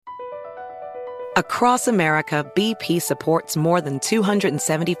Across America, BP supports more than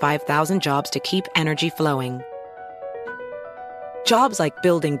 275,000 jobs to keep energy flowing. Jobs like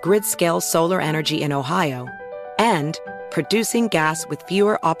building grid-scale solar energy in Ohio and producing gas with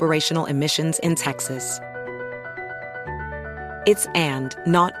fewer operational emissions in Texas. It's and,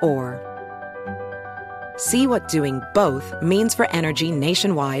 not or. See what doing both means for energy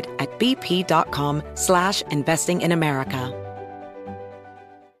nationwide at bp.com/investing in America.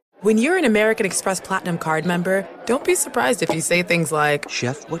 When you're an American Express Platinum Card member, don't be surprised if you say things like,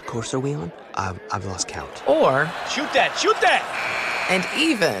 "Chef, what course are we on? I've lost count." Or, "Shoot that, shoot that!" And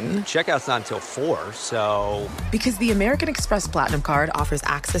even, "Checkout's not until 4, so..." Because the American Express Platinum Card offers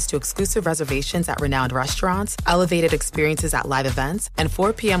access to exclusive reservations at renowned restaurants, elevated experiences at live events, and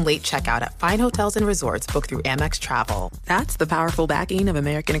 4 p.m. late checkout at fine hotels and resorts booked through Amex Travel. That's the powerful backing of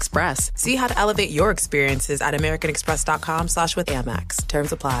American Express. See how to elevate your experiences at americanexpress.com/withAmex.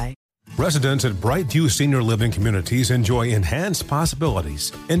 Terms apply. Residents at Brightview Senior Living Communities enjoy enhanced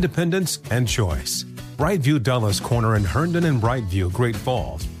possibilities, independence, and choice. Brightview Dulles Corner in Herndon and Brightview, Great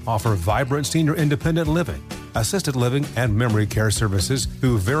Falls, offer vibrant senior independent living, assisted living, and memory care services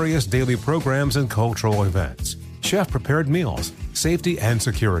through various daily programs and cultural events. Chef-prepared meals, safety and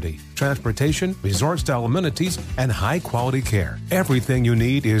security, transportation, resort-style amenities, and high-quality care. Everything you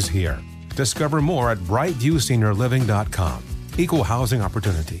need is here. Discover more at brightviewseniorliving.com. Equal housing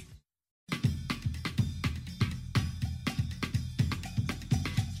opportunity.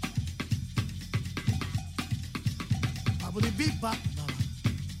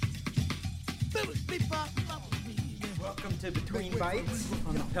 Welcome to Between Bites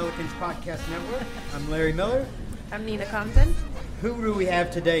on the Pelicans Podcast Network. I'm Larry Miller. I'm Nina Compton. Who do we have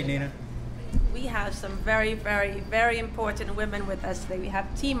today, Nina? We have some very, very, very important women with us today. We have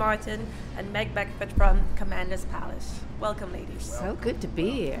T. Martin and Meg Bickford from Commander's Palace. Welcome, ladies. So good to be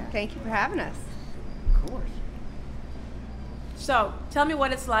here. Thank you for having us. Of course. So, tell me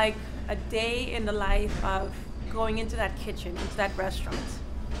what it's like a day in the life of going into that kitchen, into that restaurant.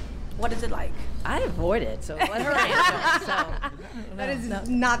 What is it like? I avoid it, so let her answer. That is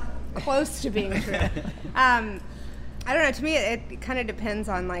not close to being true. I don't know. To me, it kind of depends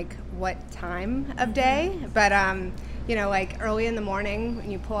on like what time of day. But you know, like early in the morning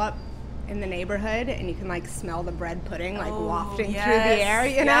when you pull up in the neighborhood and you can like smell the bread pudding like wafting through the air.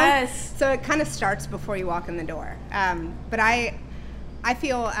 You know. Yes. So it kind of starts before you walk in the door. But I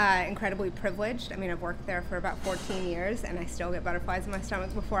feel incredibly privileged. I mean, I've worked there for about 14 years, and I still get butterflies in my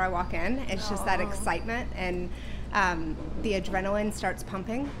stomach before I walk in. It's just that excitement, and the adrenaline starts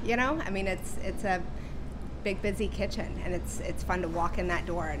pumping, you know? I mean, it's a big, busy kitchen, and it's fun to walk in that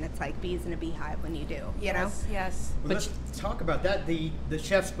door, and it's like bees in a beehive when you do, you know? Yes. Well, let's talk about that. The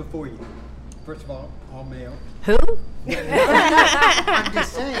chefs before you. First of all male. Who? I'm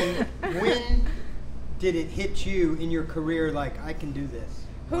just saying, when did it hit you in your career like, I can do this?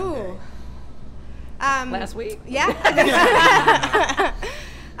 Who? Last week? Yeah.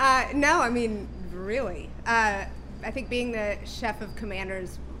 No, I mean, really. I think being the chef of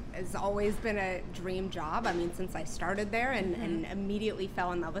Commanders has always been a dream job. I mean, since I started there and immediately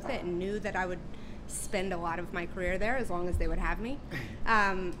fell in love with it and knew that I would spend a lot of my career there as long as they would have me.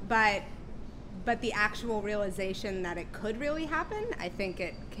 But the actual realization that it could really happen, I think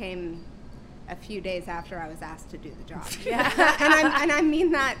it came a few days after I was asked to do the job. Yeah. and I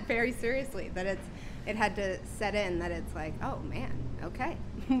mean that very seriously, that it had to set in that it's like, oh man, okay.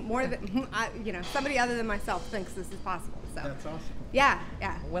 More than, somebody other than myself thinks this is possible. So that's awesome. Yeah.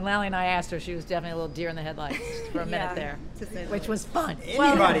 When Lally and I asked her, she was definitely a little deer in the headlights for a minute there, which was fun.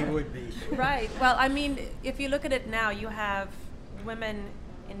 Anybody would be. Right. Well, I mean, if you look at it now, you have women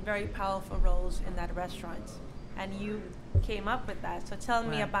in very powerful roles in that restaurant, and you came up with that. So tell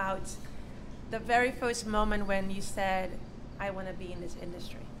me about the very first moment when you said, I want to be in this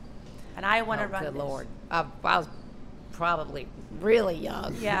industry, and I want to run good this. Lord. I was probably really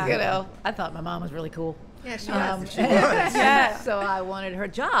young. Yeah. You know, I thought my mom was really cool. Yeah, she was. Yeah. So I wanted her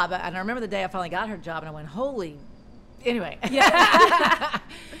job, and I remember the day I finally got her job, and I went, holy, anyway. Yeah.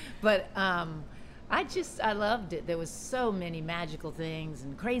 But I loved it. There was so many magical things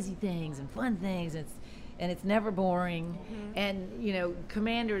and crazy things and fun things, and it's never boring. Mm-hmm. And, you know,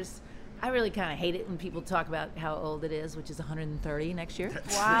 Commanders, I really kind of hate it when people talk about how old it is, which is 130 next year.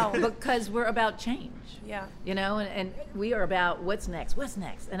 Wow. Because we're about change. Yeah. You know, and we are about what's next.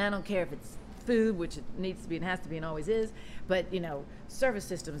 And I don't care if it's food, which it needs to be and has to be and always is, but, you know, service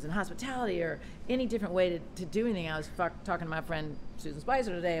systems and hospitality or any different way to do anything. I was talking to my friend Susan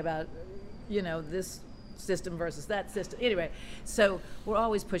Spicer today about, you know, this system versus that system. Anyway, so we're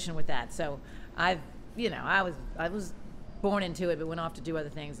always pushing with that. So I was born into it, but went off to do other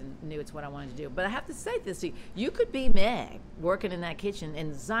things and knew it's what I wanted to do. But I have to say this to you. You could be Meg working in that kitchen,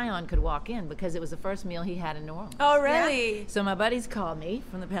 and Zion could walk in because it was the first meal he had in New Orleans. Oh, really? Yeah. So my buddies called me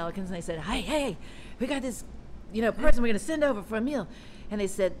from the Pelicans, and they said, hey, we got this, person we're going to send over for a meal. And they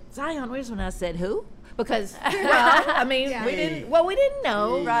said, Zion, where's one? I said, who? Because, well, I mean, we didn't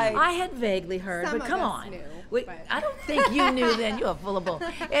know. Right. I had vaguely heard, Some but of come us on. knew, I don't think you knew then. You are full of bull.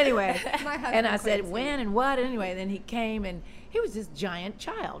 Anyway, My husband and I said, claims when and what? And anyway, then he came, and he was this giant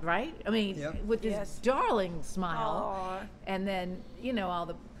child, right? I mean, with this Yes. darling smile. Aw. And then, all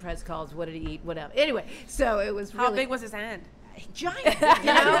the press calls, what did he eat, whatever. Anyway, so it was really. How big was his hand? Giant,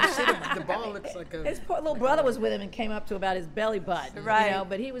 The ball looks like a. His poor little brother was with him and came up to about his belly button, Right.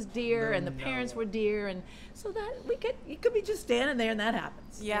 But he was dear, and the parents were dear, and so that you could be just standing there, and that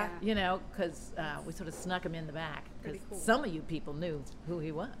happens. Yeah. Because we sort of snuck him in the back because some of you people knew who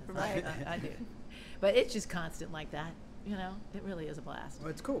he was. Right. I do, but it's just constant like that. It really is a blast. Well,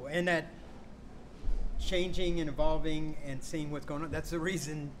 it's cool, and that changing and evolving and seeing what's going on. That's the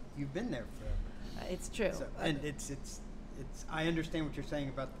reason you've been there for. It's true. So, and it's. I understand what you're saying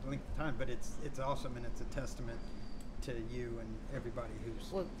about the length of time, but it's awesome, and it's a testament to you and everybody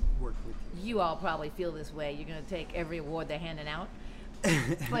who's worked with you. You all probably feel this way. You're going to take every award they're handing out,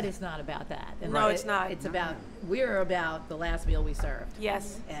 but it's not about that. And No, it's not. It's we're about the last meal we served.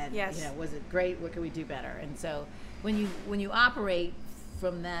 Yes. And yes. Was it great? What can we do better? And so when you operate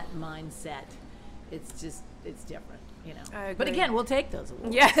from that mindset, it's different. I agree. But again, we'll take those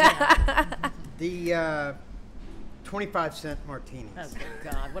awards. Yeah. The 25-cent martinis. Oh,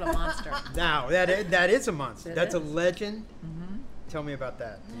 good God, what a monster. Now, that is a monster. It That's is. a legend. Mm-hmm. Tell me about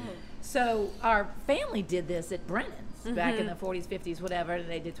that. So our family did this at Brennan's back in the 40s, 50s, whatever. And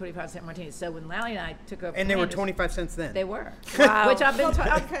they did 25-cent martinis. So when Lally and I took over, And they were 25 cents then. They were. Wow. Which I've been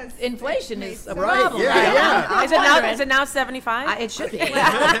told. because Inflation it is a makes problem. sense. right? Yeah. I'm Is it now 75? It should be.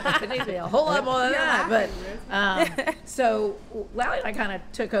 It needs to be a whole lot more than that. But so Lally and I kind of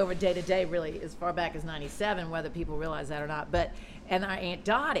took over day to day, really, as far back as '97, whether people realize that or not. And our Aunt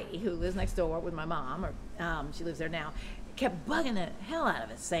Dottie, who lives next door with my mom, or she lives there now, kept bugging the hell out of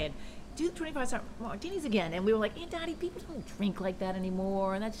us, saying, do the 25-cent martinis again. And we were like, Aunt Dottie, people don't drink like that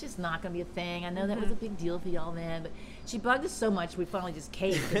anymore, and that's just not going to be a thing. I know that was a big deal for y'all then, but she bugged us so much we finally just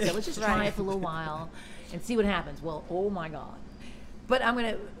caved and said, let's just try it for a little while and see what happens. Well, oh my God. But I'm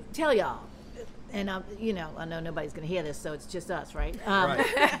going to tell y'all, and I know nobody's going to hear this, so it's just us, right?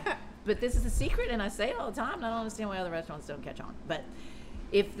 Right. But this is a secret, and I say it all the time, and I don't understand why other restaurants don't catch on. But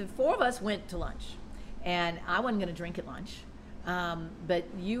if the four of us went to lunch, and I wasn't going to drink at lunch, but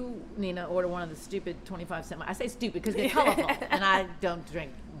you, Nina, order one of the stupid 25-cent. I say stupid because they're colorful, and I don't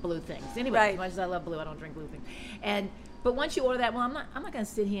drink blue things. Anyway, Right. as much as I love blue, I don't drink blue things. But once you order that, well, I'm not going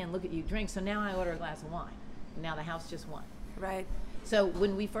to sit here and look at you drink. So now I order a glass of wine. Now the house just won. Right. So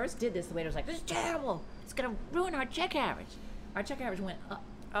when we first did this, the waiter was like, "This is terrible. It's going to ruin our check average." Our check average went up.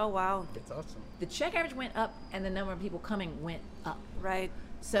 Oh, wow. It's awesome. The check average went up, and the number of people coming went up. Right.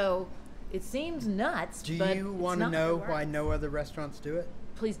 So it seems nuts. Do but you it's want to not. know why no other restaurants do it?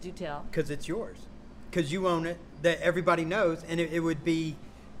 Please do tell. Because it's yours. Because you own it. That everybody knows. And it would be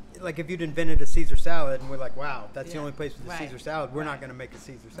like if you'd invented a Caesar salad and we're like, wow, that's the only place with a Caesar salad. We're not going to make a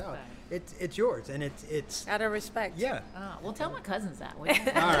Caesar salad. Right. It's yours. And it's Out of respect. yeah. Well, tell my cousins that. Will you?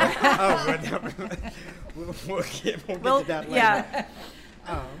 All right. We'll get to that later. Yeah.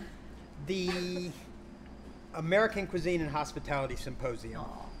 The American Cuisine and Hospitality Symposium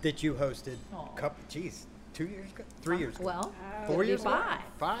that you hosted, 2 years ago? 3 years ago? Well, 4 years ago?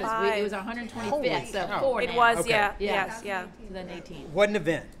 5. 5? It was our 125th, Holy so cow. 4 It now. was, Okay. yeah. Yeah. Yes, yeah. 2018. What an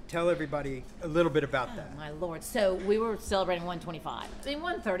event. Tell everybody a little bit about that. My Lord. So we were celebrating 125. I mean,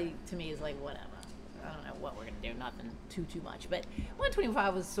 130 to me is like whatever. I don't know what we're going to do. Nothing too much. But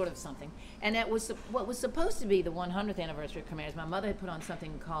 125 was sort of something. And that was what was supposed to be the 100th anniversary of Commanders. My mother had put on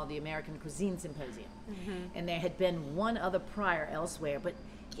something called the American Cuisine Symposium. And there had been one other prior elsewhere. But,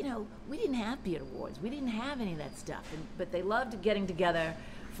 we didn't have Beard Awards. We didn't have any of that stuff. But they loved getting together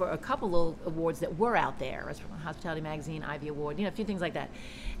for a couple of awards that were out there, Restaurant Hospitality Magazine, Ivy Award, a few things like that.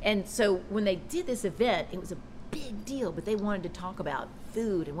 And so when they did this event, it was a big deal, but they wanted to talk about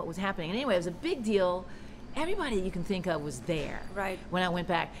food and what was happening. And anyway, it was a big deal. Everybody that you can think of was there. Right. When I went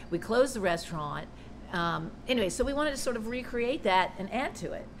back, we closed the restaurant. Anyway, so we wanted to sort of recreate that and add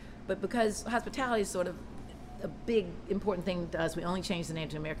to it. But because hospitality is sort of a big, important thing to us, we only changed the name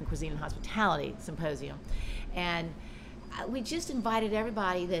to American Cuisine and Hospitality Symposium. And we just invited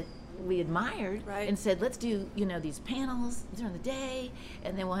everybody that we admired and said, let's do these panels during the day,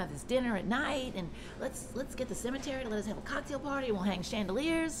 and then we'll have this dinner at night, and let's get the cemetery to let us have a cocktail party, and we'll hang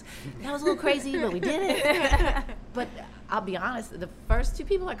chandeliers. That was a little crazy, but we did it. But I'll be honest, the first two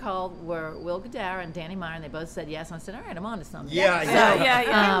people I called were Will Gadara and Danny Meyer, and they both said yes. And I said, all right, I'm on to something.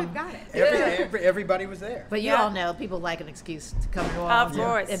 Yeah. We've got it. Everybody was there. But you all know people like an excuse to come to New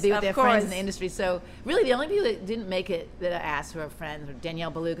Orleans and be with their friends in the industry. So really the only people that didn't make it that I asked were friends were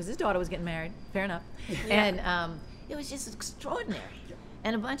Danielle Ballou, because his daughter was getting married. Fair enough. And it was just extraordinary.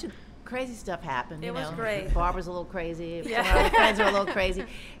 And a bunch of crazy stuff happened. It was great. Barbara's a little crazy. Some of our other friends were a little crazy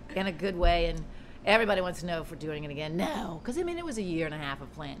in a good way. And everybody wants to know if we're doing it again. No, because I mean it was a year and a half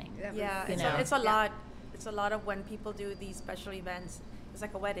of planning. It's a lot. It's a lot of when people do these special events. It's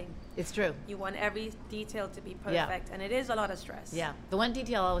like a wedding. It's true. You want every detail to be perfect, and it is a lot of stress. Yeah. The one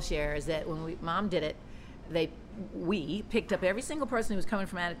detail I'll share is that when Mom did it, we picked up every single person who was coming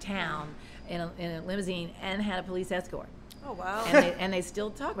from out of town in a limousine and had a police escort. Oh, wow. And they still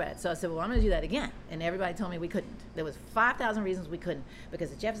talk about it. So I said, well, I'm going to do that again. And everybody told me we couldn't. There was 5,000 reasons we couldn't,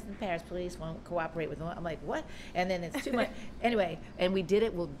 because the Jefferson Parish Police won't cooperate with them. I'm like, what? And then it's too much. Anyway, and we did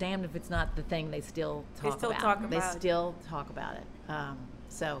it. Well, damned if it's not the thing they still talk about. They still talk about it.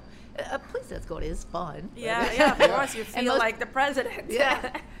 So a police escort is fun. Yeah, of course. You feel like the president.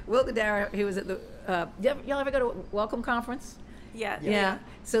 Yeah. Will Gadara, he was at the, y'all ever go to a welcome conference? Yeah.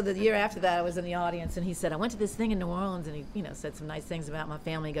 So the year after that, I was in the audience, and he said, I went to this thing in New Orleans, and he, said some nice things about my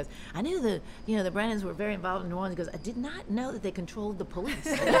family. He goes, I knew the Brennans were very involved in New Orleans. He goes, I did not know that they controlled the police.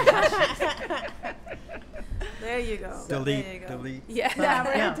 There you go. Delete. Yeah.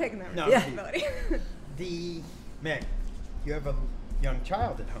 We're not taking that responsibility. Meg, you have a young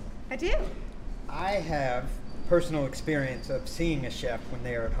child at home. I do. I have personal experience of seeing a chef when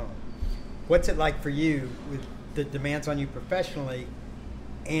they are at home. What's it like for you with the demands on you professionally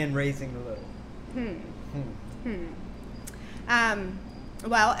and raising the little?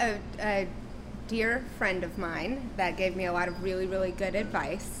 Well, a dear friend of mine that gave me a lot of really, really good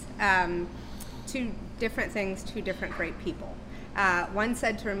advice. Two different things, two different great people. One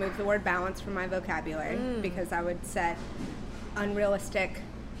said to remove the word balance from my vocabulary because I would set unrealistic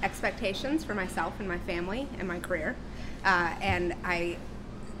expectations for myself and my family and my career. And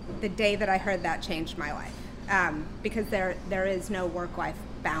the day that I heard that changed my life. Because there is no work-life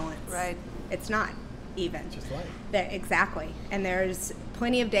balance. Right. It's not even. Just life. Exactly. And there's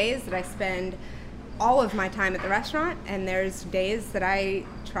plenty of days that I spend all of my time at the restaurant, and there's days that I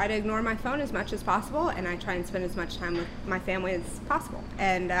try to ignore my phone as much as possible, and I try and spend as much time with my family as possible.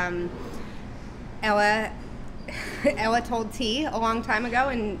 And Ella told T a long time ago,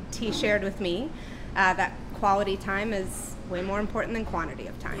 and T shared with me that quality time is way more important than quantity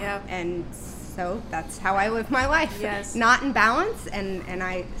of time. Yeah. And so that's how I live my life. Yes. Not in balance, and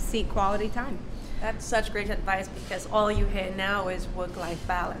I seek quality time. That's such great advice, because all you hear now is work-life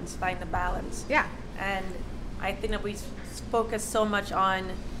balance, find the balance. Yeah. And I think that we focus so much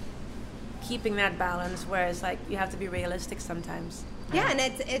on keeping that balance, whereas like you have to be realistic sometimes. Yeah, and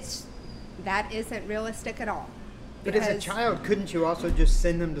that isn't realistic at all. But as a child, couldn't you also just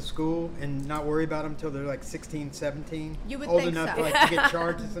send them to school and not worry about them until they're like 16, 17? You would old think enough so. to get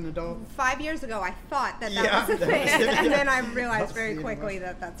charged as an adult? 5 years ago, I thought that was the thing, and then I realized very quickly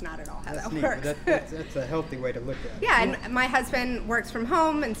that that's not at all how that works. That's a healthy way to look at it. Yeah, and my husband works from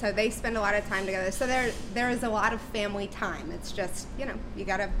home, and so they spend a lot of time together. So there is a lot of family time. It's just, you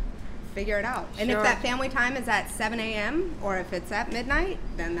got to figure it out. And if that family time is at 7 a.m. or if it's at midnight,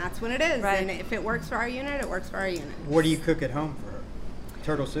 then that's when it is. Right. And if it works for our unit, it works for our unit. What do you cook at home for her?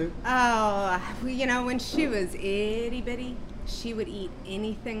 Turtle soup? Oh, when she was itty bitty, she would eat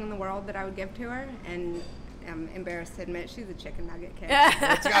anything in the world that I would give to her, and I'm embarrassed to admit she's a chicken nugget kid.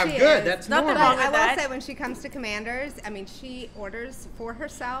 That's good. That's normal. wrong with I will that. say, when she comes to Commanders, she orders for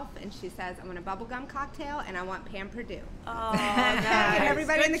herself, and she says, I want a bubblegum cocktail, and I want Pam Perdue. Oh, nice. And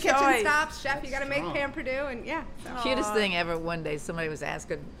everybody in the Good kitchen choice. stops, Chef, you got to make Pam Perdue, and yeah. So. Cutest thing ever. One day somebody was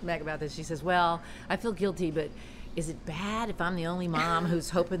asking Meg about this. She says, well, I feel guilty, but is it bad if I'm the only mom who's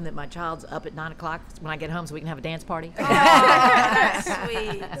hoping that my child's up at 9 o'clock when I get home so we can have a dance party? Oh, that's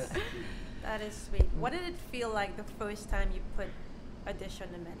sweet. That is sweet. What did it feel like the first time you put a dish on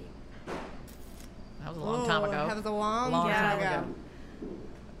the menu? That was a long time ago. That was a long time time ago.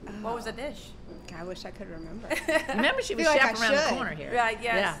 What was the dish? I wish I could remember. Remember, she was feel like chef I around the should. corner here. Right,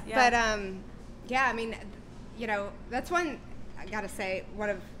 yes. Yeah. But, that's one, I got to say, one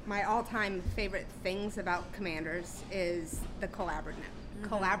of my all-time favorite things about Commanders is the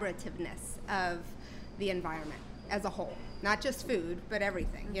collaborativeness of the environment as a whole. Not just food, but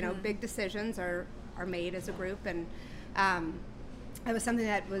everything. Big decisions are made as a group, and it was something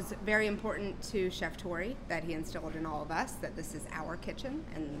that was very important to Chef Torrey, that he instilled in all of us, that this is our kitchen,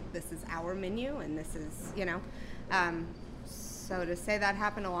 and this is our menu, and this is, So to say that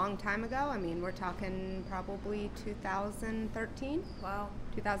happened a long time ago, I mean, we're talking probably 2013. Wow.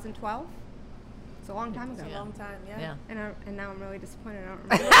 2012. It's a long time ago. It's a long time, yeah. And now I'm really disappointed. I don't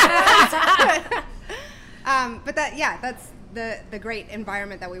remember. But that's the great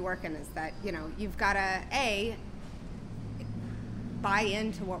environment that we work in, is that, you know, you've got to buy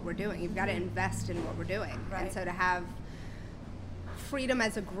into what we're doing. You've got to invest in what we're doing. Right. And so to have freedom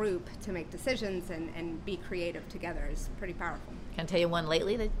as a group to make decisions and be creative together is pretty powerful. Can I tell you one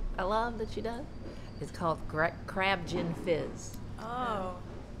lately that I love that she does? It's called Crab Gin Fizz. Oh.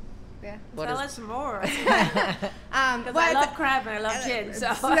 Yeah. Tell us more. Because I love crab and I love gin.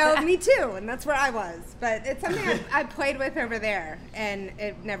 So me too, and that's where I was. But it's something I played with over there, and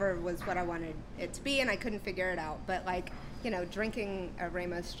it never was what I wanted it to be, and I couldn't figure it out. But like, you know, drinking a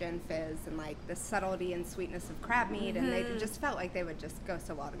Ramos Gin Fizz and like the subtlety and sweetness of crab meat, and they just felt like they would just go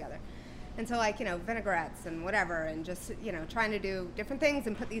so well together. And so, like, you know, vinaigrettes and whatever, and just, you know, trying to do different things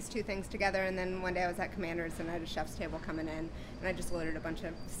and put these two things together. And then one day I was at Commander's and I had a chef's table coming in, and I just loaded a bunch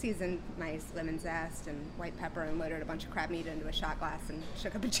of seasoned nice lemon zest and white pepper and loaded a bunch of crab meat into a shot glass and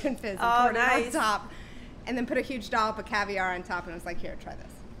shook up a Gin Fizz and poured it on top. And then put a huge dollop of caviar on top, and I was like, here, try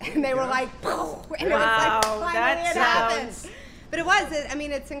this. And they were like, poof! And it was like, finally it happened. But I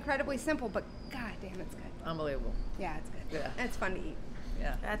mean, it's incredibly simple, but god damn, it's good. Unbelievable. Yeah, it's good. Yeah. And it's fun to eat.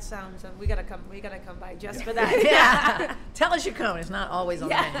 Yeah. That sounds. We gotta come by just for that. Yeah. Tell us you're coming. It's not always on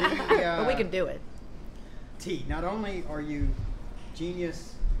the menu, but we can do it. T, not only are you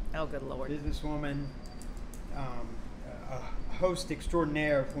genius, oh good Lord, businesswoman, a host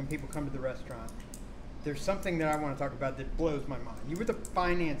extraordinaire when people come to the restaurant, there's something that I want to talk about that blows my mind. You were the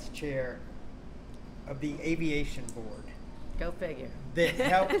finance chair of the aviation board. Go figure. That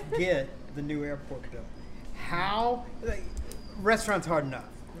helped get the new airport built. How? Restaurant's hard enough,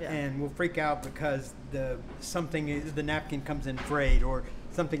 and we'll freak out because the napkin comes in frayed or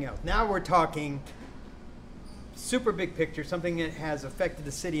something else. Now we're talking super big picture, something that has affected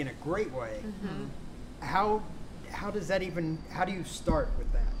the city in a great way. Mm-hmm. How do you start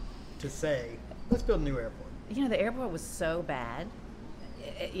with that to say, let's build a new airport? You know, the airport was so bad.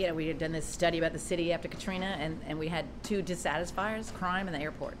 You know, we had done this study about the city after Katrina, and we had two dissatisfiers, crime and the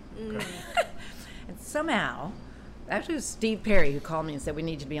airport. And somehow, actually it was Steve Perry who called me and said, we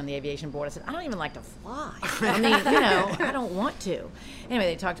need you to be on the aviation board. I said, I don't even like to fly. I mean, you know, I don't want to. Anyway,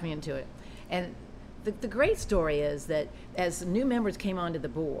 they talked me into it. And the great story is that as new members came onto the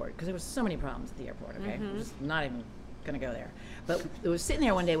board, because there were so many problems at the airport, okay? I'm just not even going to go there. But we were sitting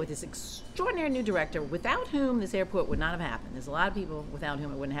there one day with this extraordinary new director without whom this airport would not have happened. There's a lot of people without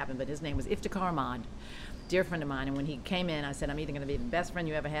whom it wouldn't happen, but his name was Iftikhar Ahmad, dear friend of mine. And when he came in, I said, I'm either going to be the best friend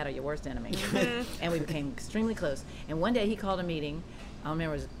you ever had or your worst enemy. And we became extremely close. And one day he called a meeting. I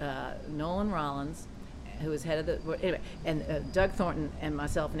remember it was Nolan Rollins, who was head of the, anyway, and Doug Thornton and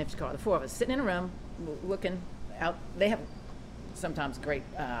myself and Iftikhar, the four of us, sitting in a room looking out. They have sometimes great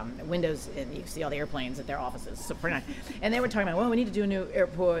windows, and you see all the airplanes at their offices. So pretty nice. And they were talking about, well, we need to do a new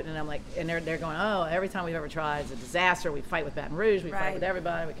airport, and I'm like, and they're going, oh, every time we've ever tried, it's a disaster. We fight with Baton Rouge, we fight with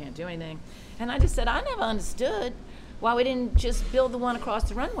everybody, we can't do anything. And I just said, I never understood why we didn't just build the one across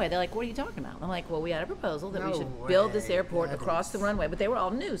the runway. They're like, what are you talking about? I'm like, well, we had a proposal that we should build this airport across the runway, but they were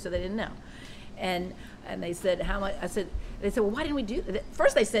all new, so they didn't know. And they said, how much? They said, well, why didn't we do that?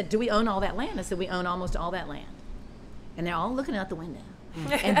 First they said, do we own all that land? I said, we own almost all that land. And they're all looking out the window.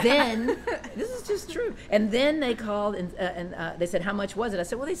 And then, this is just true. And then they called and they said, how much was it? I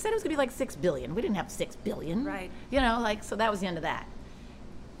said, well, they said it was going to be like $6 billion. We didn't have $6 billion. Right. You know, like, so that was the end of that.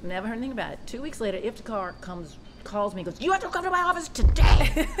 Never heard anything about it. 2 weeks later, Iftikhar calls me and goes, you have to come to my office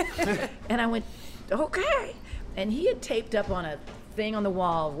today. And I went, okay. And he had taped up on a thing on the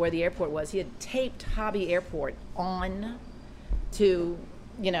wall where the airport was. He had taped Hobby Airport on to,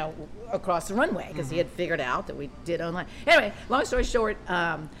 you know, across the runway, because he had figured out that we did online. Anyway, long story short,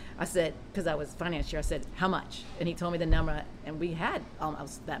 I said, because I was finance chair, I said, how much? And he told me the number, and we had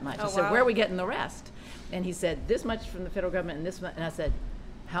almost that much. I said, where are we getting the rest? And he said, this much from the federal government and this much. And I said,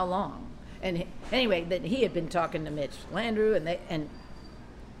 how long? And anyway, that he had been talking to Mitch Landrieu,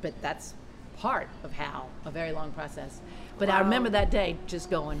 but that's part of how a very long process. But I remember that day just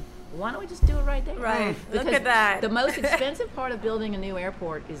going, why don't we just do it right there? Right. Because look at that. The most expensive part of building a new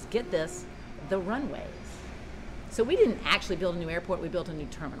airport is, get this, the runways. So we didn't actually build a new airport, we built a new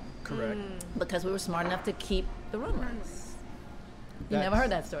terminal. Correct. Because we were smart enough to keep the runways. You never heard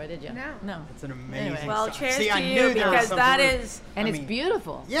that story, did you? No. It's an amazing Anyway. Well, cheers See, to I you, knew there was because something that with- is, And I it's mean,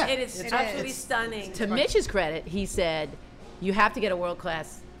 beautiful. Yeah. it is absolutely stunning. To Mitch's credit, he said, you have to get a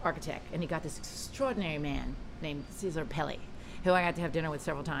world-class architect. And he got this extraordinary man named Cesar Pelli. who I got to have dinner with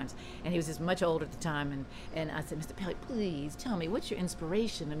several times. And he was just much older at the time. And I said, Mr. Pelly, please tell me, what's your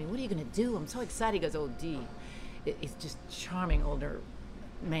inspiration? I mean, what are you going to do? I'm so excited. He goes, oh, Dee, it's just charming older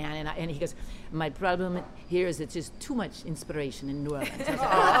man. And he goes, my problem here is it's just too much inspiration in New Orleans. I was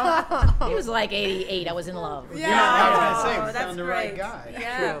like, he was like 88. I was in love. Yeah, I was going to say, we that's found the great. right guy.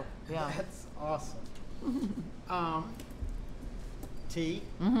 Yeah. True. Yeah. That's awesome. T,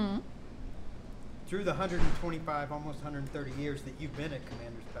 through the 125, almost 130 years that you've been at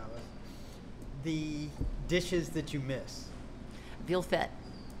Commander's Palace, the dishes that you miss. Veal fett.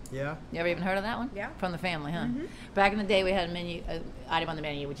 Yeah? You ever even heard of that one? Yeah. From the family, huh? Back in the day, we had item on the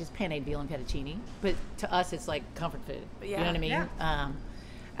menu, which is penne veal and fettuccine. But to us, it's like comfort food. You know what I mean? Yeah. I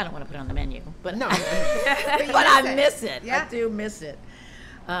don't want to put it on the menu, but No. but I miss it. Yeah. I do miss it.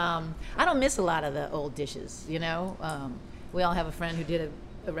 I don't miss a lot of the old dishes, you know? We all have a friend who did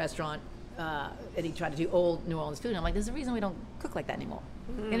a restaurant, and he tried to do old New Orleans food. And I'm like, there's a reason we don't cook like that anymore.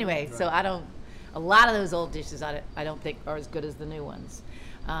 Anyway, so a lot of those old dishes I don't think are as good as the new ones.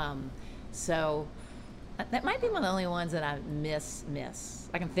 So that might be one of the only ones that I miss.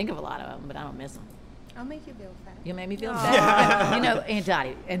 I can think of a lot of them, but I don't miss them. I'll make you veal fat. You made me feel fat. You know, Aunt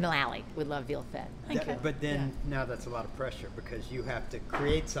Dottie and Lally would love veal fat. But then now that's a lot of pressure because you have to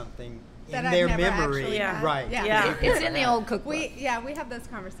create something That in I've their never memory. actually had. Right. Yeah. It's in the old cookbook. We have those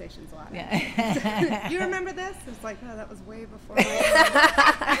conversations a lot. Yeah. You remember this? It's like, oh, that was way before my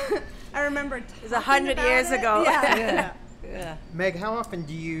time. I remember It was 100 years ago. Yeah. Meg, how often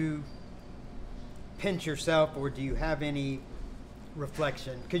do you pinch yourself or do you have any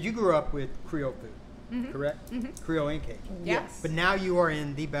reflection? Because you grew up with Creole food, correct? Creole and Cajun. Yes. But now you are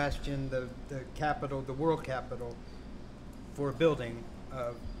in the bastion, the capital, the world capital for a building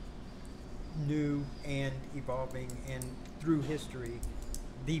of new and evolving and through history,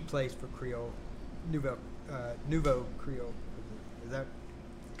 the place for Creole, Nouveau Creole. Is that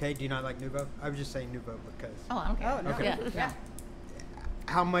okay? Do you not like Nouveau? I was just saying Nouveau because. Oh, I don't care. Oh, no. Okay. Yeah.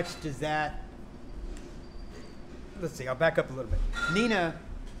 How much does that? Let's see. I'll back up a little bit. Nina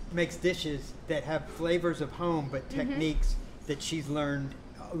makes dishes that have flavors of home, but techniques that she's learned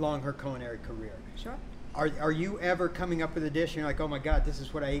along her culinary career. Sure. Are you ever coming up with a dish and you're like, oh my God, this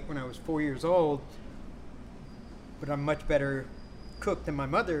is what I ate when I was 4 years old, but I'm much better cook than my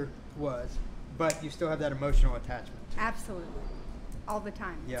mother was, but you still have that emotional attachment? Absolutely. All the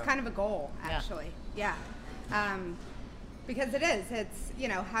time. Yeah. It's kind of a goal, actually. Yeah. Because it is. It's, you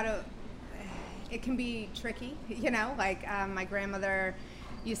know, it can be tricky, you know, like my grandmother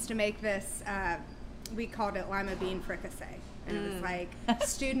used to make this, we called it lima bean fricassee. And it was like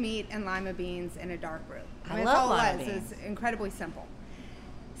stewed meat and lima beans in a dark roux. I love lima beans. beans. It's incredibly simple.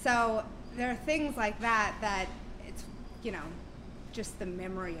 So there are things like that it's, you know, just the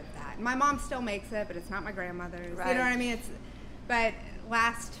memory of that. My mom still makes it, but it's not my grandmother's. Right. You know what I mean? But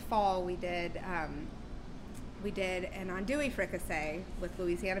last fall we did an andouille fricassee with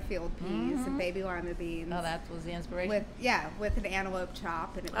Louisiana field peas and baby lima beans. Oh, that was the inspiration. With an antelope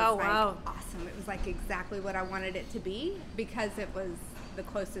chop, and it was awesome. It was like exactly what I wanted it to be because it was the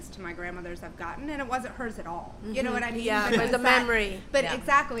closest to my grandmother's I've gotten, and it wasn't hers at all. You know what I mean? Yeah, but it was the memory. But Yeah.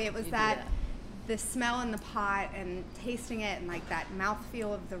 exactly, it was You do that. that. The smell in the pot and tasting it and like that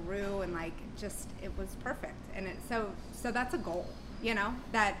mouthfeel of the roux and like just it was perfect. And so that's a goal, you know,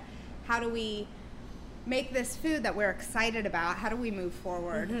 that how do we make this food that we're excited about, how do we move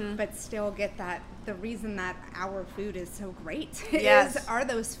forward but still get that the reason that our food is so great are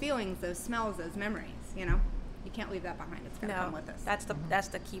those feelings, those smells, those memories, you know. You can't leave that behind. It's gonna come with us. That's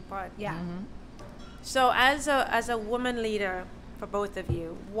the key part. Yeah. So as a woman leader for both of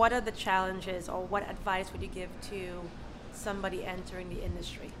you, what are the challenges or what advice would you give to somebody entering the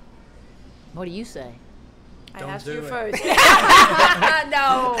industry? What do you say? Don't I asked do you it. first.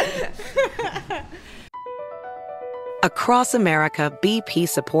 No. Across America, BP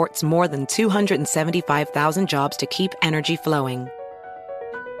supports more than 275,000 jobs to keep energy flowing.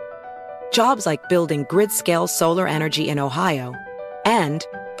 Jobs like building grid-scale solar energy in Ohio and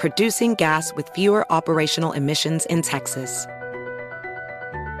producing gas with fewer operational emissions in Texas.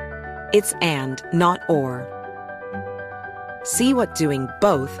 It's and, not or. See what doing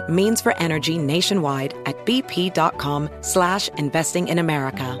both means for energy nationwide at bp.com/investing in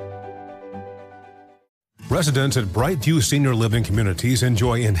America. Residents at Brightview Senior Living Communities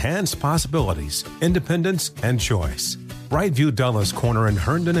enjoy enhanced possibilities, independence, and choice. Brightview Dulles Corner in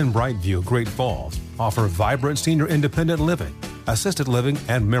Herndon and Brightview, Great Falls, offer vibrant senior independent living, assisted living,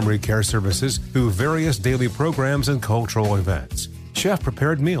 and memory care services through various daily programs and cultural events.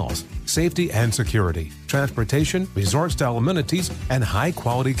 Chef-prepared meals, safety and security, transportation, resort-style amenities, and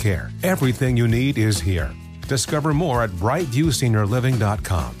high-quality care. Everything you need is here. Discover more at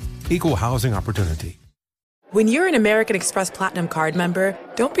brightviewseniorliving.com. Equal housing opportunity. When you're an American Express Platinum Card member,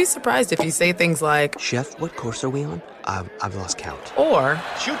 don't be surprised if you say things like, Chef, what course are we on? I've lost count. or,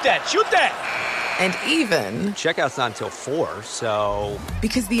 Shoot that! Shoot that! and even, Checkout's not until 4, so...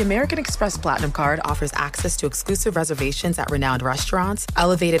 because the American Express Platinum Card offers access to exclusive reservations at renowned restaurants,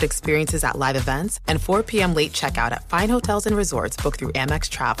 elevated experiences at live events, and 4 p.m. late checkout at fine hotels and resorts booked through Amex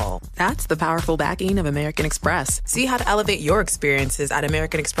Travel. That's the powerful backing of American Express. See how to elevate your experiences at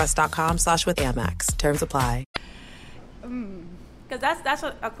americanexpress.com/withAmex. Terms apply. Because that's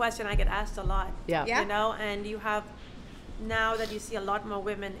a question I get asked a lot. Yeah. Yeah. You know, and you have, now that you see a lot more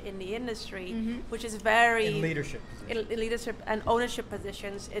women in the industry, which is very... In leadership. In leadership and ownership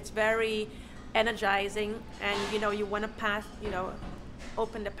positions, it's very energizing, and, you know, you want to path, you know,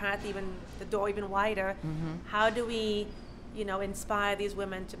 open the path, the door even wider. How do we, you know, inspire these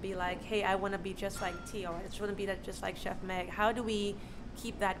women to be like, hey, I want to be just like T, or I just want to be just like Chef Meg? How do we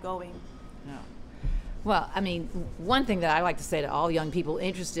keep that going? No. Well, I mean, one thing that I like to say to all young people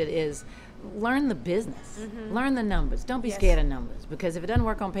interested is learn the business, learn the numbers. Don't be scared of numbers, because if it doesn't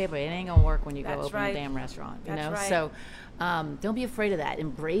work on paper, it ain't gonna work when you go open a damn restaurant. You know, so don't be afraid of that.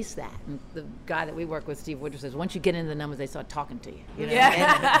 Embrace that. And the guy that we work with, Steve Woodruff, says once you get into the numbers, they start talking to you. You know?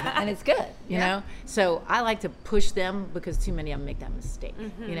 And it's good. You know, so I like to push them, because too many of them make that mistake.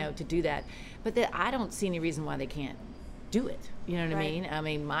 You know, to do that, but I don't see any reason why they can't do it. You know what I mean? I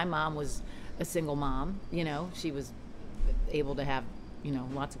mean, my mom was a single mom. You know, she was able to have, you know,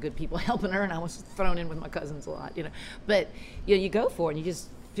 lots of good people helping her, and I was thrown in with my cousins a lot, you know. But you know, you go for it, and you just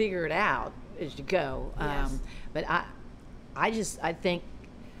figure it out as you go. But I think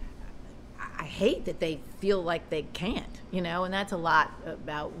I hate that they feel like they can't, you know, and that's a lot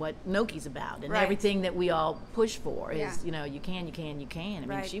about what Noki's about, and everything that we all push for is, you know, you can. I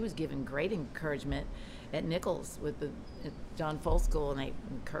mean, she was given great encouragement at Nichols with the John Full School, and they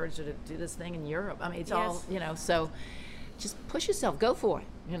encouraged her to do this thing in Europe. I mean, it's all, you know, so just push yourself, go for it,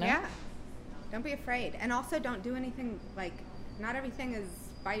 you know? Yeah. Don't be afraid. And also don't do anything, like, not everything is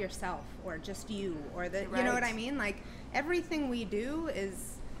by yourself or just you, or you know what I mean? Like, everything we do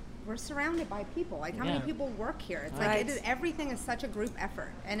is, we're surrounded by people. Like, how many people work here? It's like, everything is such a group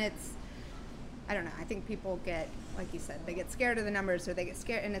effort. And it's, I don't know, I think people get, like you said, they get scared of the numbers, or they get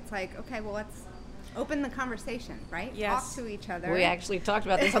scared, and it's like, okay, well, let's open the conversation, right? Talk to each other. We actually talked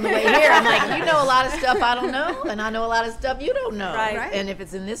about this on the way here. I'm like, you know a lot of stuff I don't know, and I know a lot of stuff you don't know. And if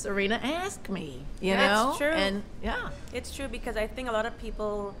it's in this arena, ask me, you know? It's true. And it's true, because I think a lot of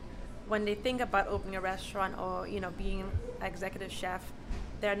people, when they think about opening a restaurant or, you know, being an executive chef,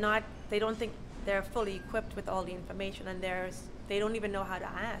 they don't think they're fully equipped with all the information, and they don't even know how to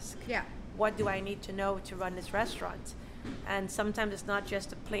ask. What do I need to know to run this restaurant? And sometimes it's not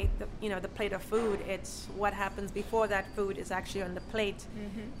just the plate of food, it's what happens before that food is actually on the plate.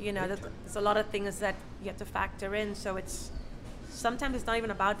 You know, there's a lot of things that you have to factor in, so sometimes it's not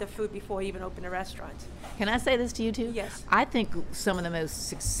even about the food before you even open a restaurant. Can I say this to you too? Yes. I think some of the most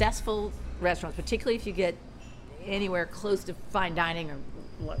successful restaurants, particularly if you get anywhere close to fine dining, or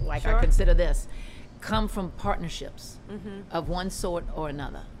like I consider this, come from partnerships of one sort or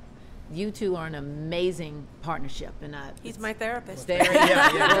another. You two are an amazing partnership, and he's my therapist. There's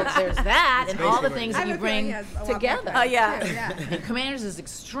that, and all the things that you bring together. And Commanders is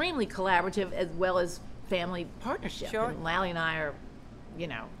extremely collaborative, as well as family partnership. And Lally and I are, you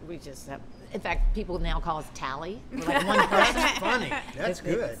know, we just have. In fact, people now call us Tally. We're like one person. That's funny. That's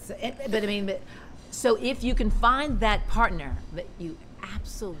good. But I mean, so if you can find that partner that you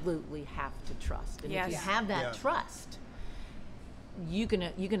absolutely have to trust, and if you have that trust, you're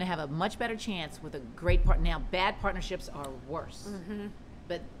gonna have a much better chance with a great partner. Now, bad partnerships are worse,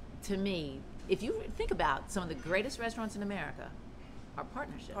 but to me, if you think about some of the greatest restaurants in America, are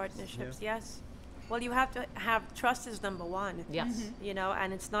partnerships. Yes. Well, you have to have trust is number one. Yes. You know,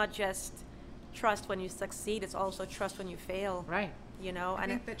 and it's not just trust when you succeed; it's also trust when you fail. Right. You know, I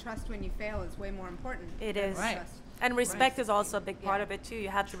think the trust when you fail is way more important. It is. Trust. And respect is also a big part of it too. You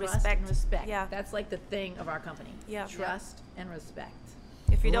have to Trust respect. and respect. Yeah. That's like the thing of our company. Yeah. Trust and respect.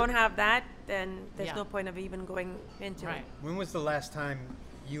 If you don't have that, then there's no point of even going into it. When was the last time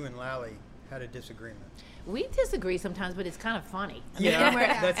you and Lally had a disagreement? We disagree sometimes, but it's kind of funny. I mean,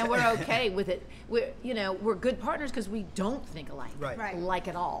 Yeah. and we're okay with it. We're good partners because we don't think alike, like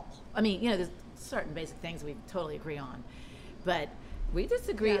at all. I mean, you know, there's certain basic things we totally agree on, but we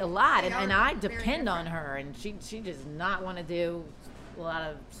disagree a lot, and I depend on her, and she does not want to do a lot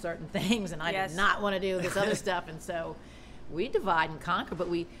of certain things, and I do not want to do this other stuff, and so we divide and conquer, but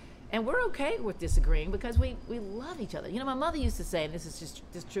And we're okay with disagreeing because we love each other. You know, my mother used to say, and this is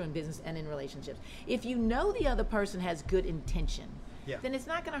just true in business and in relationships, if you know the other person has good intention, then it's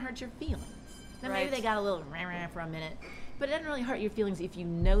not going to hurt your feelings. Now, maybe they got a little rah-rah for a minute, but it doesn't really hurt your feelings if you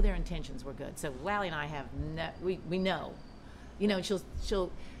know their intentions were good. So Lally and I have, we know. You know,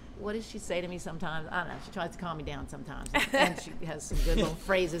 she'll, what does she say to me sometimes? I don't know. She tries to calm me down sometimes. And she has some good little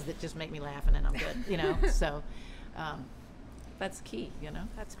phrases that just make me laugh, and then I'm good, you know. So that's key, you know.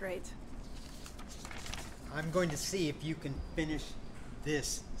 That's great. I'm going to see if you can finish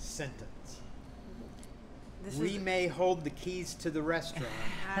this sentence. We may hold the keys to the restaurant.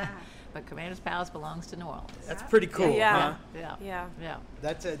 But Commander's Palace belongs to New Orleans. That's pretty cool, huh? Yeah.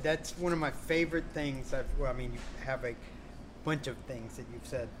 That's one of my favorite things. You have a bunch of things that you've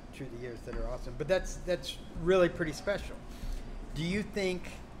said through the years that are awesome, but that's really pretty special. Do you think,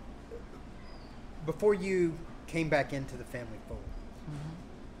 before you came back into the family fold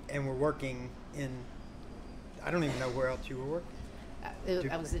and were working in, I don't even know where else you were working?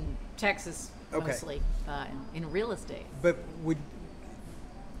 I was in Texas mostly, in real estate. But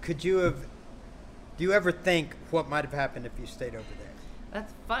do you ever think what might have happened if you stayed over there?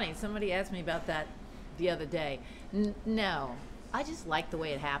 That's funny. Somebody asked me about that the other day. No, I just liked the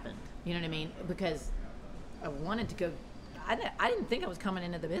way it happened. You know what I mean? Because I wanted to go. I didn't think I was coming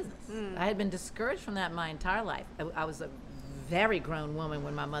into the business. I had been discouraged from that my entire life. I was a very grown woman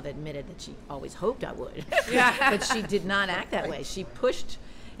when my mother admitted that she always hoped I would. But she did not act that way. She pushed,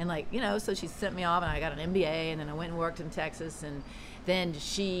 and so she sent me off, and I got an MBA, and then I went and worked in Texas, and then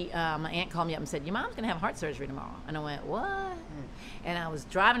my aunt called me up and said, your mom's going to have heart surgery tomorrow. And I went, what? And I was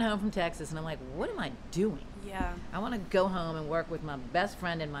driving home from Texas, and I'm like, what am I doing? Yeah. I want to go home and work with my best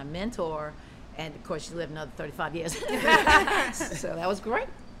friend and my mentor. And, of course, she lived another 35 years. So that was great,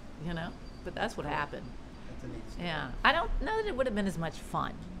 you know. But that's what happened. That's a neat story. Yeah. I don't know that it would have been as much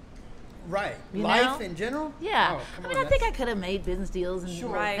fun. Right. You Life know? in general? Yeah. Oh, I think I could have made business deals. And,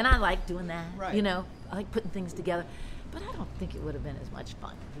 Sure. and I like doing that. Right. You know, I like putting things together. But I don't think it would have been as much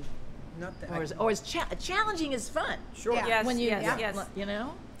fun. Not that. Or as challenging as fun. Sure. Yeah. Yes, When you, yes. you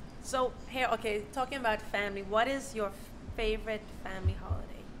know? So here, talking about family, what is your favorite family holiday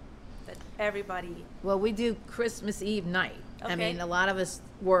that everybody? Well, we do Christmas Eve night. Okay. I mean, a lot of us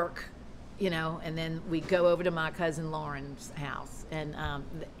work, you know, and then we go over to my cousin Lauren's house, and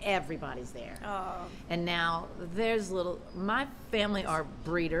everybody's there. Oh. And now there's my family are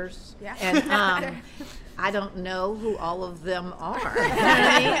breeders. Yeah. And I don't know who all of them are. You know what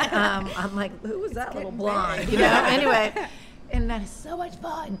I mean? I'm like, who was that little blonde? You know? Anyway. And that is so much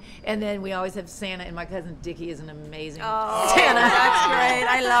fun. And then we always have Santa, and my cousin Dickie is an amazing Santa. That's great.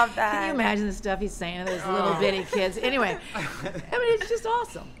 I love that. Can you imagine the stuff he's saying to those little bitty kids? Anyway, I mean, it's just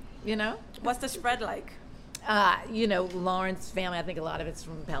awesome, you know? What's the spread like? You know, Lauren's family, I think a lot of it's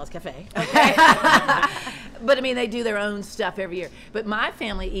from Palace Cafe. But I mean, they do their own stuff every year. But my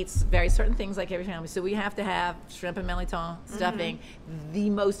family eats very certain things like every family. So we have to have shrimp and melitone stuffing.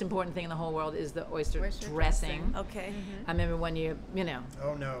 The most important thing in the whole world is the oyster dressing. Okay. I remember one year, you know,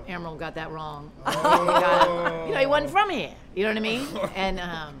 Oh, no. Emerald got that wrong. Oh. You know, he wasn't from here. You know what I mean? And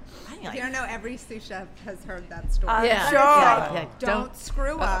You don't know, every sous chef has heard that story. yeah, Sure. yeah, Don't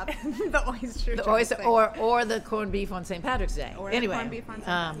screw up the oyster. the oyster dressing. or the corned beef on St. Patrick's Day. Or the anyway, corned beef on St.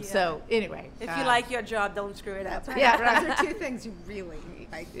 Patrick's Day. So anyway, If you like your job, don't screw it up. That's right. Yeah. Those are two things you really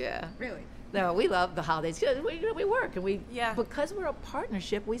like. yeah. Really. No, we love the holidays. 'Cause we work, and Yeah. because we're a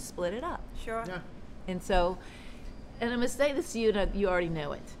partnership, we split it up. Sure. Yeah. And so, and I'm gonna say this to you, and you already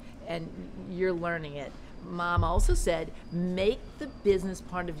know it, and you're learning it. Mom also said, make the business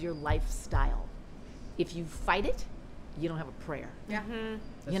part of your lifestyle. If you fight it, you don't have a prayer. Yeah.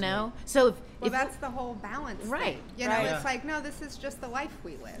 You know? So if That's the whole balance. Right. Thing. You know, Right. it's like, no, this is just the life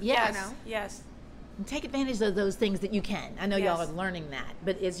we live. Yes. You know? Yes. take advantage of those things that you can. I know y'all Yes. are learning that,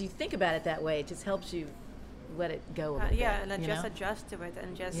 but as you think about it that way, it just helps you let it go a little Yeah, bit, and you just know? adjust to it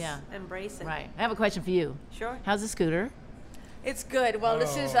and just embrace it. Right. I have a question for you. Sure. How's the scooter? It's good. Well,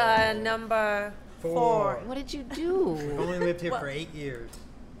 this is number 4. 4. What did you do? We've only lived here Well- for 8 years.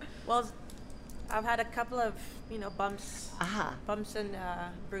 Well, I've had a couple of, bumps, Uh-huh. bumps and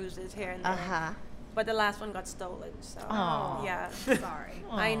bruises here and there. Uh-huh. But the last one got stolen, so Aw. yeah. Sorry.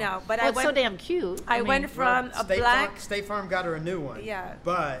 I know, but Well, I it's went. so damn cute. I mean, went from a black. State Farm got her a new one. Yeah.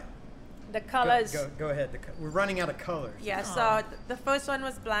 But The colors. Go ahead. We're running out of colors. Yeah. So the first one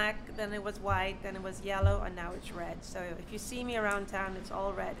was black, then it was white, then it was yellow, and now it's red. So if you see me around town, it's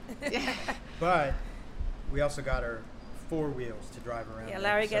all red. But we also got her 4 wheels to drive around. Yeah, in,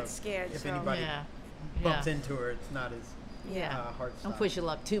 Larry so gets scared, If so- anybody Yeah. bumps Yeah. into her, it's not as Yeah. hard. Don't push your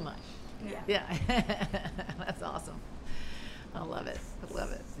luck too much. Yeah. Yeah. That's awesome. I love it. I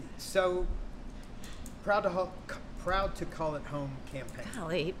love it. So, proud to call it home campaign.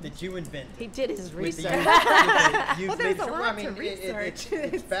 Golly, that you invented. he did his With the research. youth Well, there's leadership. a lot to research.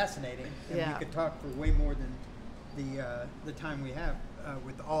 It's fascinating. And Yeah. we could talk for way more than the time we have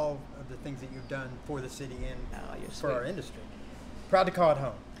with all of the things that you've done for the city and you're for sweet. our industry. Proud to call it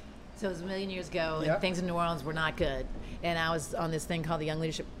home. So it was a million years ago, Yeah. and things in New Orleans were not good. And I was on this thing called the Young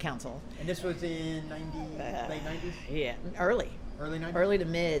Leadership Council. And this was in late 90s? Yeah, early. Early 90s? Early to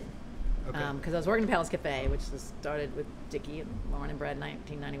mid. Okay. Because I was working at Palace Cafe, which was started with Dickie and Lauren and Brad in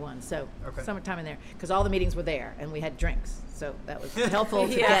 1991. So Okay. summertime in there, because all the meetings were there, and we had drinks. So that was helpful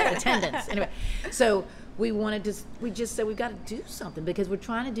to get attendance. Anyway, so we just said we've got to do something because we're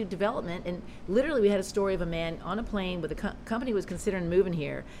trying to do development. And literally we had a story of a man on a plane with a company was considering moving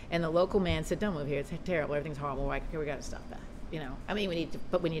here, and the local man said, "Don't move here, it's terrible, everything's horrible, we got to stop that." You know, I mean, we need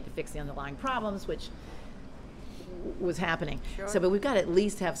to fix the underlying problems, which was happening. Sure. So, but we've got to at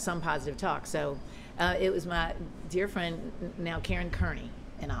least have some positive talk. So it was my dear friend, now Karen Kearney,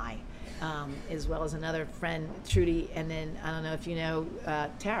 and I, as well as another friend, Trudy, and then I don't know if you know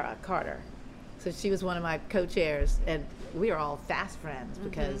Tara Carter. So she was one of my co-chairs, and we are all fast friends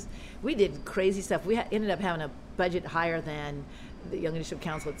because we did crazy stuff. We ended up having a budget higher than the Young Leadership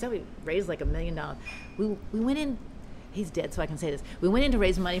Council. So we raised like $1 million. We went in, he's dead so I can say this, we went in to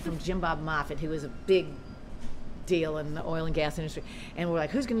raise money from Jim Bob Moffitt, who was a big deal in the oil and gas industry, and we're like,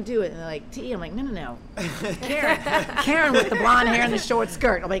 who's going to do it? And they're like, T. I'm like, no. Karen with the blonde hair and the short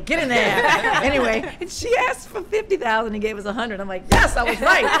skirt. I'm like, get in there. Anyway, and she asked for $50,000 and gave us $100. I'm like, yes, I was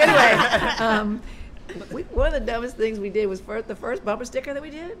right. Anyway, one of the dumbest things we did was the first bumper sticker that we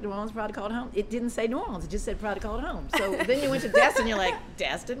did, New Orleans Proud to Call It Home. It didn't say New Orleans. It just said Proud to Call It Home. So then you went to Destin, you're like,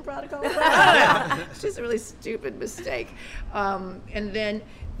 Destin Proud to Call It Home? I don't know. It's just a really stupid mistake. And then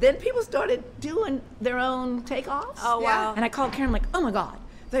people started doing their own takeoffs. Oh, wow. And I called Karen, like, oh my God,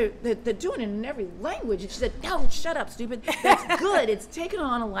 they're doing it in every language. And she said, no, shut up, stupid. That's good. It's taken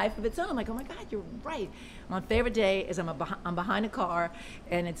on a life of its own. I'm like, oh my God, you're right. My favorite day is I'm behind a car,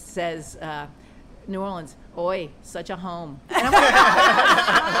 and it says, New Orleans, oi, such a home. And I'm like,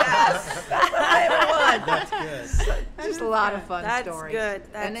 yes, that's my favorite one. That's good. Just a lot of fun That's stories. good.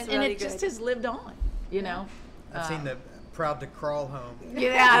 That's and really it just good. has lived on, you know. I've seen the Proud to Crawl Home.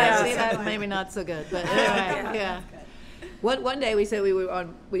 Yeah, see, that maybe not so good, but anyway, yeah. One day we said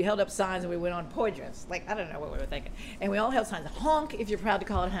we held up signs and we went on poidras. Like, I don't know what we were thinking. And we all held signs, honk if you're proud to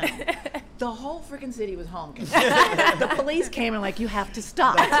call it home. The whole freaking city was honking. The police came and like, you have to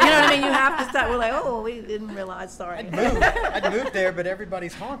stop. You know what I mean? You have to stop. We're like, oh, we didn't realize, sorry. I'd moved there, but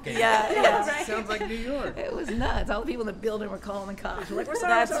everybody's honking. Yeah. Right. Sounds like New York. It was nuts. All the people in the building were calling the cops. We're like, we're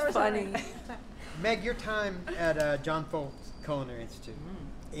sorry, That's sorry, funny. sorry. Meg, your time at John Folks Culinary Institute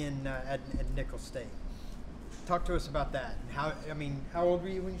at Nicholls State. Talk to us about that. And how old were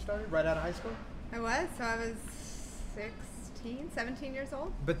you when you started? Right out of high school? I was 17 years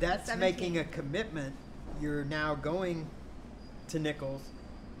old. But that's 17. making a commitment. You're now going to Nicholls,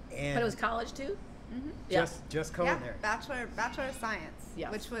 and But it was college too? just culinary. Bachelor of Science,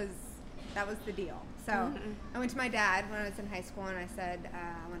 Yes. that was the deal. So I went to my dad when I was in high school, and I said,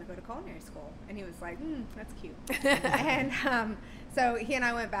 I want to go to culinary school. And he was like, that's cute. And so he and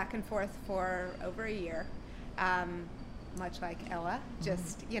I went back and forth for over a year, much like Ella.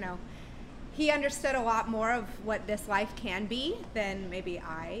 Just, he understood a lot more of what this life can be than maybe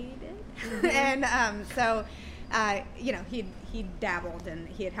I did. And so he dabbled, and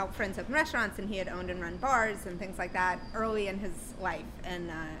he had helped friends open restaurants, and he had owned and run bars and things like that early in his life, and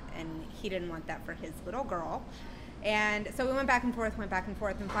he didn't want that for his little girl. And so we went back and forth,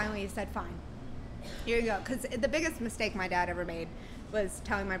 and finally he said, fine, here you go. Because the biggest mistake my dad ever made was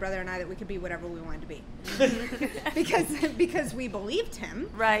telling my brother and I that we could be whatever we wanted to be. because we believed him.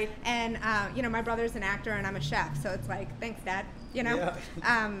 Right. And, my brother's an actor and I'm a chef, so it's like, thanks, Dad, Yeah.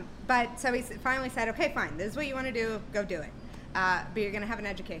 But so he finally said, okay, fine, this is what you want to do, go do it. But you're going to have an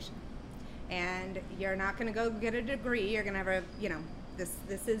education. And you're not going to go get a degree, you're going to have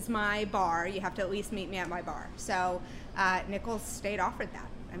this is my bar, you have to at least meet me at my bar. So Nicholls State offered that.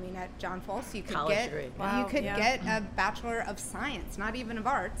 At John Folks, you could get a Bachelor of Science, not even of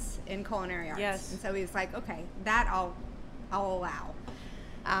Arts, in culinary arts. Yes. And so he was like, okay, that I'll allow.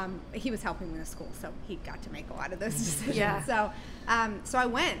 He was helping me with school, so he got to make a lot of those decisions. Yeah. So I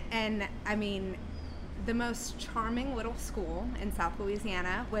went, and the most charming little school in South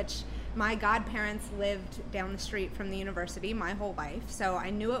Louisiana, which my godparents lived down the street from the university my whole life, so I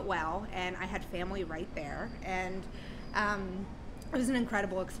knew it well, and I had family right there, and it was an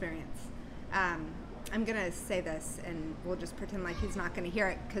incredible experience. I'm going to say this, and we'll just pretend like he's not going to hear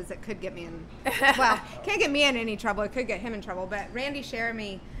it, because it could get me in, well, can't get me in any trouble. It could get him in trouble. But Randy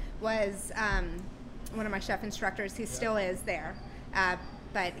Sheremy was one of my chef instructors. He still is there.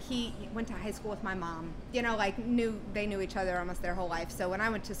 But he went to high school with my mom. You know, like they knew each other almost their whole life. So when I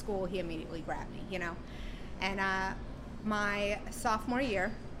went to school, he immediately grabbed me, you know. And my sophomore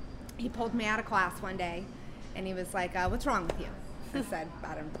year, he pulled me out of class one day, and he was like, what's wrong with you? I said,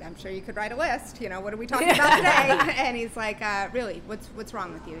 I'm sure you could write a list. You know, what are we talking about today? And he's like, really, what's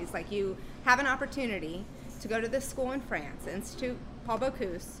wrong with you? He's like, you have an opportunity to go to this school in France, Institut Paul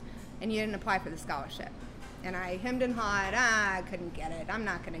Bocuse, and you didn't apply for the scholarship. And I hemmed and hawed, I couldn't get it. I'm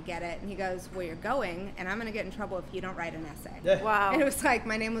not going to get it. And he goes, well, you're going, and I'm going to get in trouble if you don't write an essay. Wow. And it was like,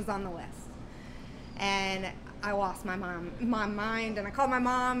 my name was on the list. And I lost my mind, and I called my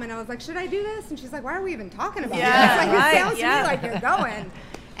mom, and I was like, should I do this? And she's like, why are we even talking about this? Like, it sounds to me like you're going.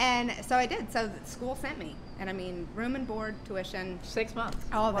 And so I did. So the school sent me. And I mean, room and board, tuition. 6 months.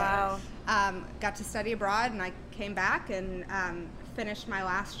 All of it. Got to study abroad, and I came back and finished my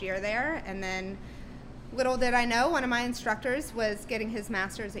last year there. And then little did I know, one of my instructors was getting his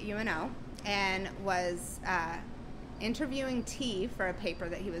master's at UNO and was interviewing T for a paper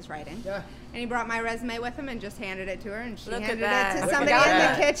that he was writing. Yeah. And he brought my resume with him and just handed it to her, and she handed it to somebody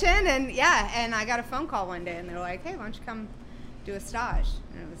in the kitchen, and and I got a phone call one day, and they were like, hey, why don't you come do a stage?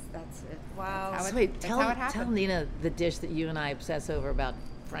 And that's it. Wow. That's how So wait, that's how it happened. tell Nina the dish that you and I obsess over about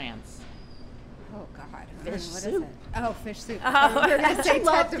France. Oh, God. Fish What soup. is it? Oh, fish soup. Oh. We're going to say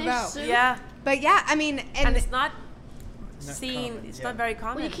tete de veau. Yeah. But yeah, I mean, And it's not Not seen, common, it's yeah. not very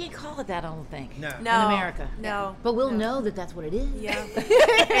common. Well, you can't call it that, I don't think. No. In America. No. But we'll know that that's what it is. Yeah.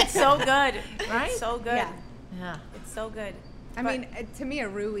 It's so good. Right? It's so good. Yeah. Yeah. It's so good. I mean, to me, a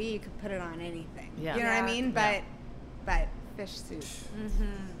roux, you could put it on anything. Yeah. You know what I mean? Yeah. But fish soup.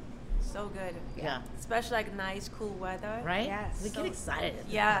 So good. Yeah. Especially like nice, cool weather. Right? Yes. We get excited.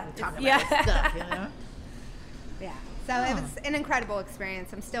 Yeah. We talk about Yeah. this stuff, you know? Yeah. So it was an incredible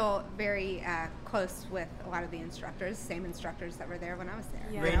experience. I'm still very close with a lot of the instructors, same instructors that were there when I was there.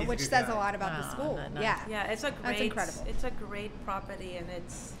 Yeah. You know, Randy's a which good says guy. a lot about the school. nice. Yeah. Yeah, it's a great, That's incredible. It's a great property, and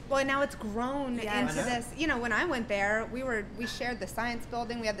it's Well, and now it's grown Yes. into I know. this. You know, when I went there, we shared the science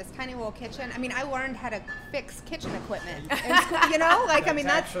building. We had this tiny little kitchen. I mean, I learned how to fix kitchen equipment in school. You know, like I mean,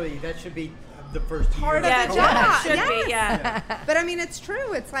 that's actually that should be the first part year of yeah, the college. job. it should Yes. be, yeah. But I mean, it's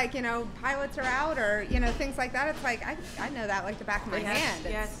true. It's like, you know, pilots are out, or you know, things like that. It's like I know that like the back of my Yes, hand.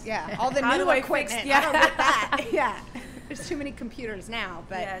 It's, yes. Yeah, all the How new do I fix- equipment. yeah. I don't get that. Yeah, there's too many computers now.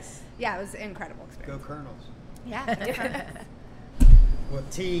 But Yes. yeah, it was an incredible Go experience. Colonels. Yeah. Well,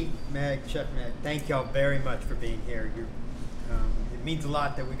 T, Meg, Chef Meg, thank y'all very much for being here. It means a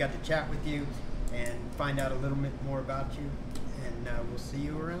lot that we got to chat with you and find out a little bit more about you. And we'll see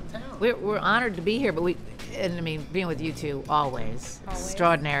you around town. We're honored to be here, but and I mean, being with you two, always.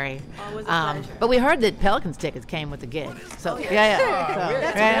 Extraordinary. Always a pleasure. But we heard that Pelicans tickets came with the gig. So, yeah. Oh, So, really?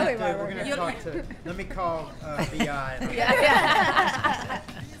 That's right? really why We're we're going here. to talk to, let me call VI. And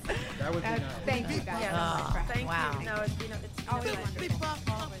that would be nice. Thank you guys. Thank Wow. you. No, it's always wonderful.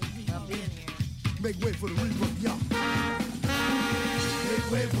 Always. Love being here. Make way for the rebirth, y'all.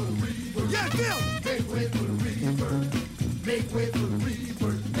 Make way for the rebirth. Yeah, Bill! Make way for the rebirth. Make way for the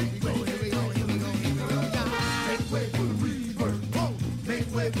rebirth. Make way, here we go, here we go, here we go. Make way for the rebirth. Whoa! Make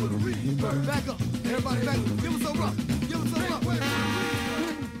way for the rebirth. Back up. Everybody back up. Give us a rough. Give us a rough.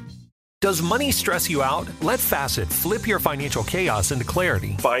 Does money stress you out? Let Facet flip your financial chaos into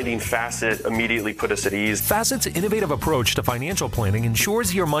clarity. Finding Facet immediately put us at ease. Facet's innovative approach to financial planning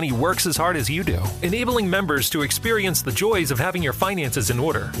ensures your money works as hard as you do, enabling members to experience the joys of having your finances in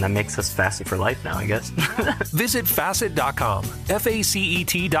order. And that makes us Facet for life now, I guess. Visit Facet.com,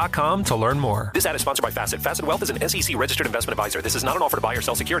 FACET.com to learn more. This ad is sponsored by Facet. Facet Wealth is an SEC registered investment advisor. This is not an offer to buy or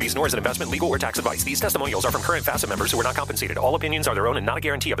sell securities, nor is it investment, legal, or tax advice. These testimonials are from current Facet members who are not compensated. All opinions are their own and not a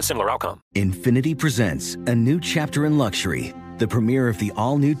guarantee of a similar outcome. Infiniti presents a new chapter in luxury, the premiere of the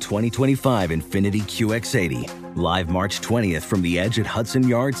all-new 2025 Infiniti QX80, live March 20th from the Edge at Hudson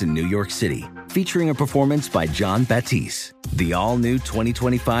Yards in New York City, featuring a performance by John Batiste. The all-new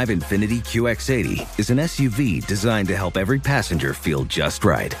 2025 Infiniti QX80 is an SUV designed to help every passenger feel just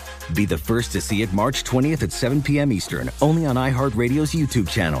right. Be the first to see it March 20th at 7 p.m. Eastern, only on iHeartRadio's YouTube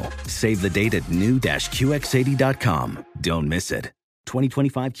channel. Save the date at new-QX80.com. Don't miss it.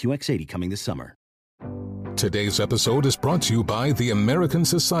 2025 QX80 coming this summer. Today's episode is brought to you by the American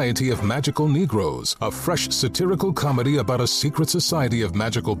Society of Magical Negroes, a fresh satirical comedy about a secret society of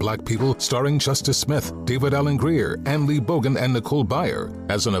magical black people starring Justice Smith, David Allen Greer, Ann Lee Bogan, and Nicole Byer.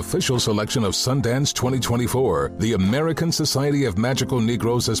 As an official selection of Sundance 2024, the American Society of Magical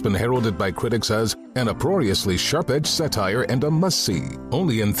Negroes has been heralded by critics as an uproariously sharp-edged satire and a must-see.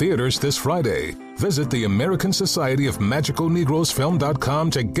 Only in theaters this Friday. Visit the American Society of Magical Negroes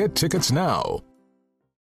film.com to get tickets now.